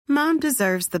Mom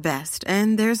deserves the best,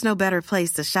 and there's no better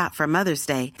place to shop for Mother's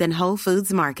Day than Whole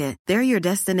Foods Market. They're your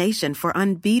destination for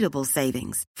unbeatable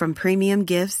savings, from premium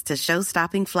gifts to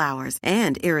show-stopping flowers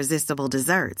and irresistible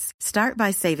desserts. Start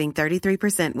by saving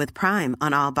 33% with Prime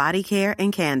on all body care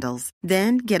and candles.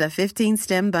 Then get a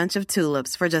 15-stem bunch of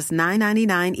tulips for just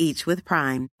 $9.99 each with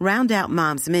Prime. Round out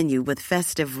Mom's menu with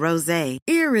festive rosé,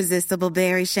 irresistible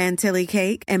berry chantilly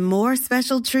cake, and more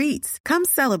special treats. Come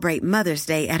celebrate Mother's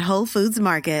Day at Whole Foods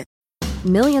Market.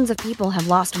 Millions of people have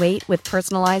lost weight with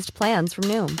personalized plans from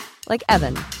Noom. Like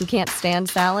Evan, who can't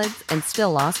stand salads and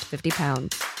still lost 50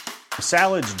 pounds.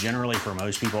 Salads generally for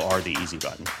most people are the easy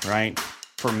button, right?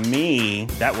 For me,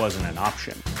 that wasn't an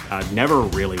option. I never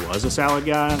really was a salad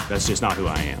guy. That's just not who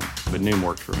I am. But Noom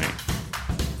worked for me.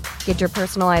 Get your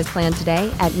personalized plan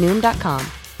today at Noom.com.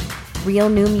 Real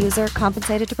Noom user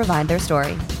compensated to provide their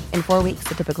story. In 4 weeks,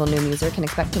 the typical Noom user can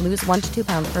expect to lose 1 to 2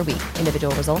 pounds per week.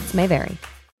 Individual results may vary.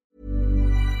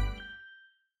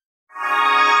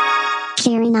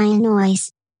 Jeremiah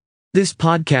Noise. This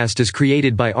podcast is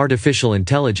created by artificial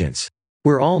intelligence.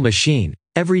 We're all machine.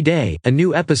 Every day, a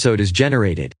new episode is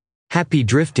generated. Happy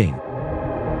drifting.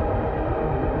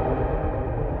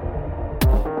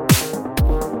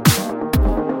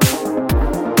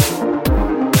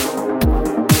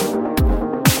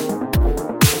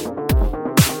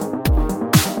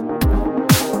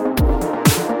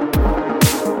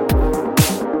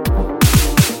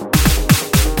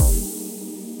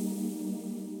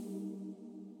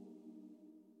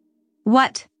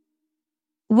 What?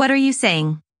 What are you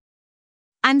saying?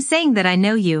 I'm saying that I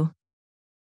know you.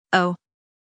 Oh.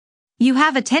 You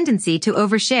have a tendency to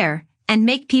overshare and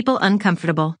make people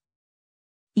uncomfortable.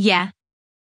 Yeah.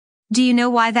 Do you know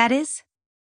why that is?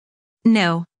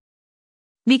 No.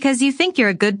 Because you think you're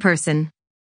a good person.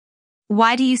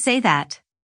 Why do you say that?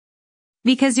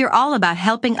 Because you're all about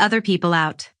helping other people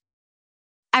out.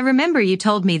 I remember you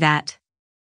told me that.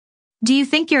 Do you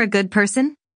think you're a good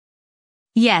person?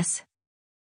 Yes.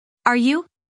 Are you?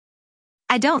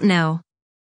 I don't know.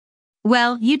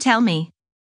 Well, you tell me.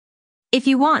 If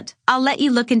you want, I'll let you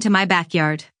look into my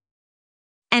backyard.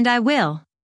 And I will.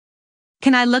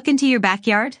 Can I look into your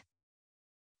backyard?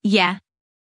 Yeah.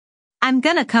 I'm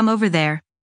gonna come over there.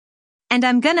 And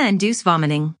I'm gonna induce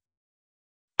vomiting.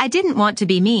 I didn't want to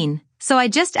be mean, so I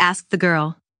just asked the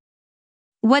girl.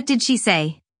 What did she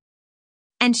say?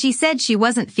 And she said she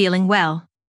wasn't feeling well.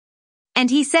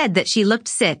 And he said that she looked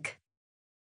sick.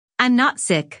 I'm not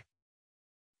sick.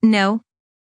 No.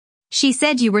 She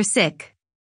said you were sick.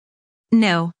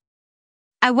 No.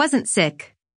 I wasn't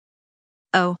sick.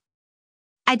 Oh.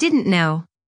 I didn't know.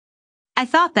 I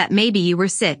thought that maybe you were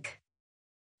sick.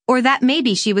 Or that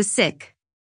maybe she was sick.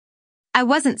 I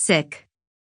wasn't sick.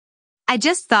 I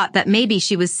just thought that maybe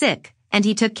she was sick, and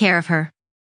he took care of her.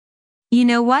 You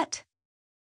know what?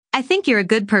 I think you're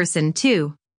a good person,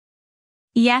 too.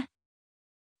 Yeah?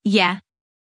 Yeah.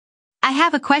 I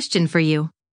have a question for you.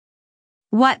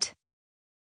 What?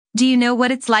 Do you know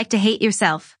what it's like to hate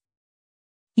yourself?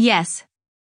 Yes.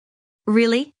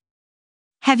 Really?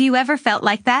 Have you ever felt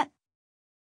like that?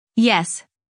 Yes.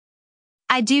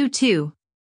 I do too.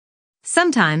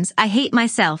 Sometimes I hate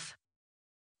myself.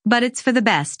 But it's for the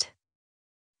best.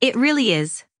 It really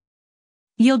is.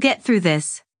 You'll get through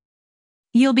this.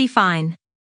 You'll be fine.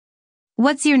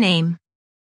 What's your name?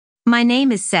 My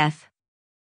name is Seth.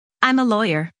 I'm a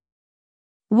lawyer.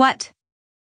 What?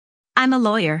 I'm a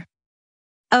lawyer.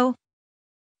 Oh.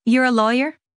 You're a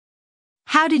lawyer?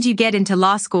 How did you get into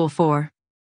law school for?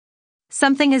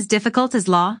 Something as difficult as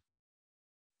law?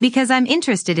 Because I'm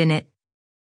interested in it.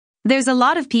 There's a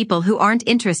lot of people who aren't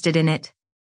interested in it.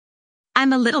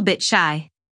 I'm a little bit shy.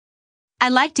 I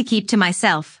like to keep to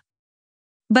myself.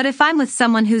 But if I'm with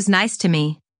someone who's nice to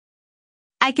me,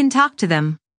 I can talk to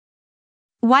them.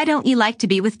 Why don't you like to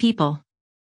be with people?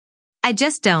 I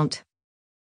just don't.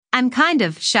 I'm kind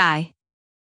of shy.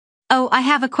 Oh, I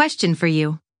have a question for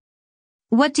you.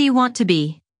 What do you want to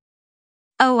be?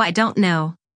 Oh, I don't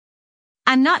know.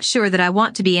 I'm not sure that I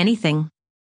want to be anything.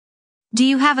 Do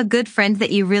you have a good friend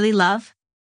that you really love?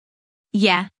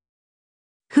 Yeah.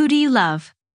 Who do you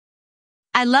love?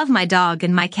 I love my dog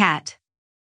and my cat.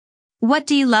 What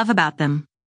do you love about them?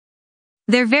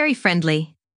 They're very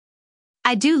friendly.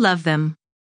 I do love them.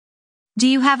 Do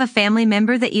you have a family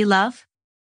member that you love?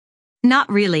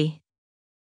 Not really.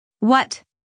 What?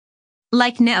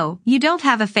 Like no, you don't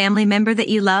have a family member that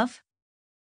you love?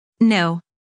 No.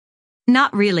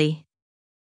 Not really.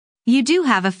 You do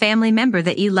have a family member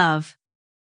that you love.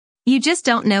 You just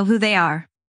don't know who they are.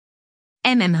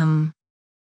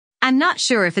 I'm not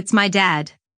sure if it's my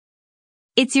dad.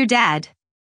 It's your dad.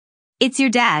 It's your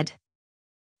dad.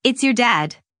 It's your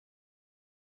dad.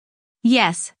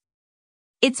 Yes.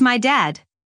 It's my dad.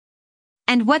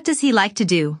 And what does he like to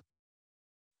do?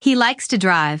 He likes to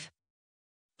drive.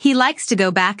 He likes to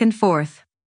go back and forth.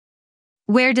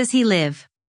 Where does he live?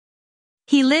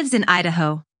 He lives in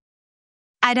Idaho.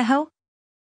 Idaho?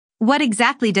 What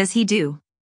exactly does he do?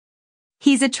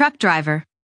 He's a truck driver.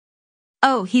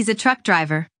 Oh, he's a truck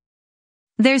driver.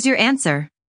 There's your answer.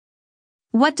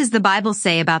 What does the Bible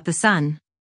say about the sun?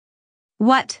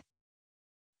 What?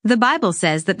 The Bible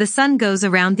says that the sun goes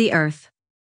around the earth.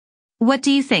 What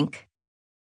do you think?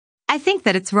 I think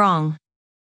that it's wrong.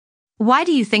 Why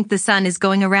do you think the sun is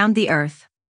going around the earth?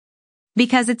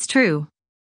 Because it's true.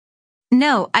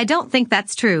 No, I don't think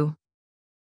that's true.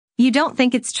 You don't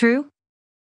think it's true?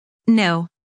 No.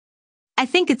 I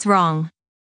think it's wrong.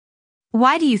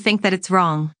 Why do you think that it's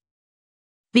wrong?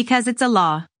 Because it's a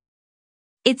law.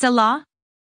 It's a law?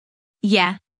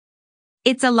 Yeah.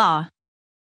 It's a law.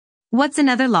 What's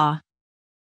another law?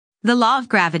 The law of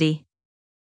gravity.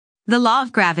 The law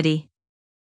of gravity.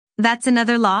 That's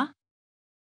another law?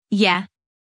 Yeah.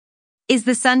 Is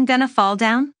the sun gonna fall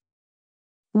down?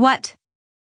 What?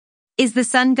 Is the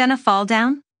sun gonna fall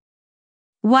down?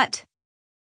 What?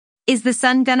 Is the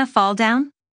sun gonna fall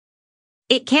down?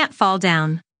 It can't fall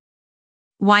down.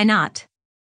 Why not?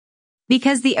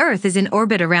 Because the Earth is in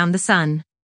orbit around the sun.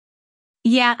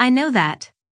 Yeah, I know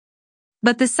that.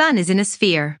 But the sun is in a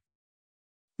sphere.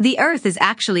 The Earth is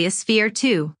actually a sphere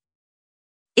too.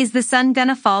 Is the sun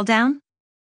gonna fall down?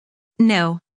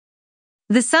 No.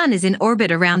 The sun is in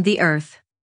orbit around the Earth.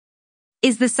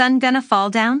 Is the sun gonna fall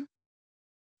down?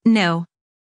 No.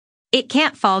 It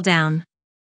can't fall down.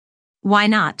 Why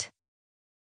not?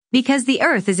 Because the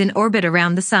Earth is in orbit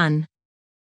around the sun.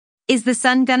 Is the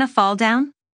sun gonna fall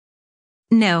down?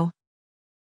 No.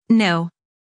 No.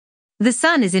 The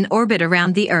sun is in orbit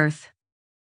around the Earth.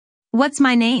 What's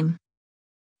my name?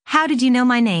 How did you know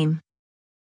my name?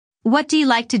 What do you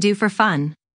like to do for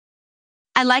fun?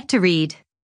 I like to read.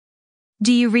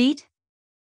 Do you read?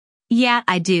 Yeah,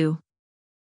 I do.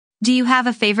 Do you have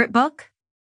a favorite book?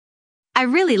 I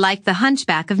really like The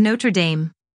Hunchback of Notre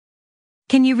Dame.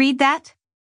 Can you read that?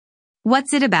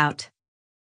 What's it about?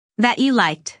 That you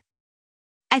liked.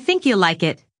 I think you'll like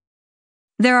it.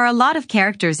 There are a lot of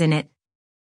characters in it.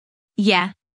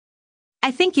 Yeah.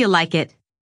 I think you'll like it.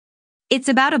 It's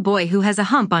about a boy who has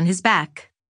a hump on his back.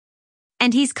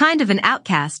 And he's kind of an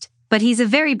outcast, but he's a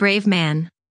very brave man.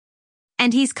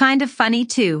 And he's kind of funny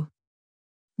too.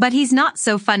 But he's not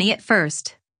so funny at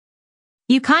first.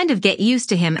 You kind of get used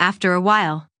to him after a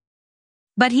while.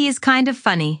 But he is kind of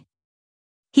funny.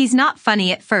 He's not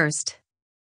funny at first.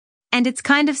 And it's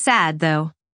kind of sad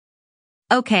though.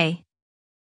 Okay.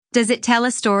 Does it tell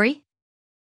a story?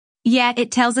 Yeah,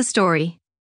 it tells a story.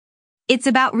 It's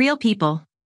about real people.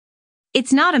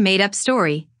 It's not a made-up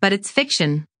story, but it's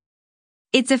fiction.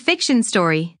 It's a fiction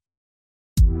story.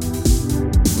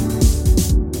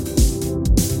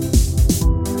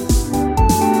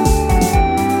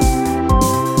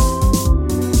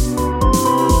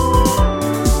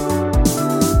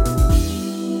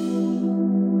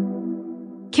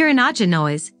 Kiranaja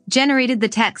Noise generated the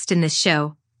text in this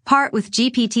show, part with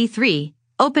GPT-3,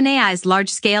 OpenAI's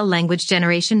large-scale language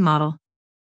generation model.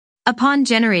 Upon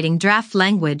generating draft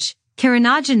language,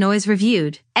 Kiranaja Noise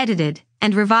reviewed, edited,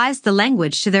 and revised the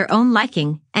language to their own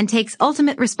liking and takes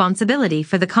ultimate responsibility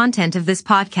for the content of this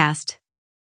podcast.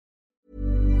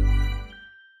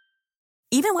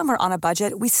 Even when we're on a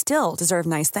budget, we still deserve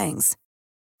nice things.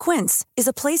 Quince is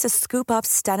a place to scoop up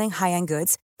stunning high-end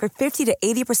goods for 50 to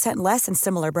 80% less than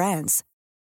similar brands.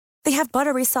 They have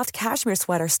buttery soft cashmere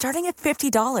sweaters starting at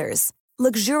 $50,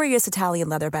 luxurious Italian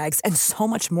leather bags, and so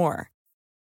much more.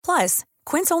 Plus,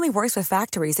 Quince only works with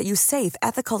factories that use safe,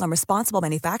 ethical, and responsible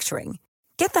manufacturing.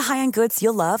 Get the high-end goods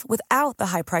you'll love without the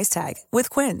high price tag with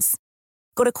Quince.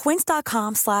 Go to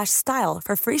quince.com/style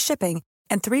for free shipping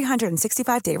and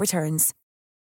 365-day returns.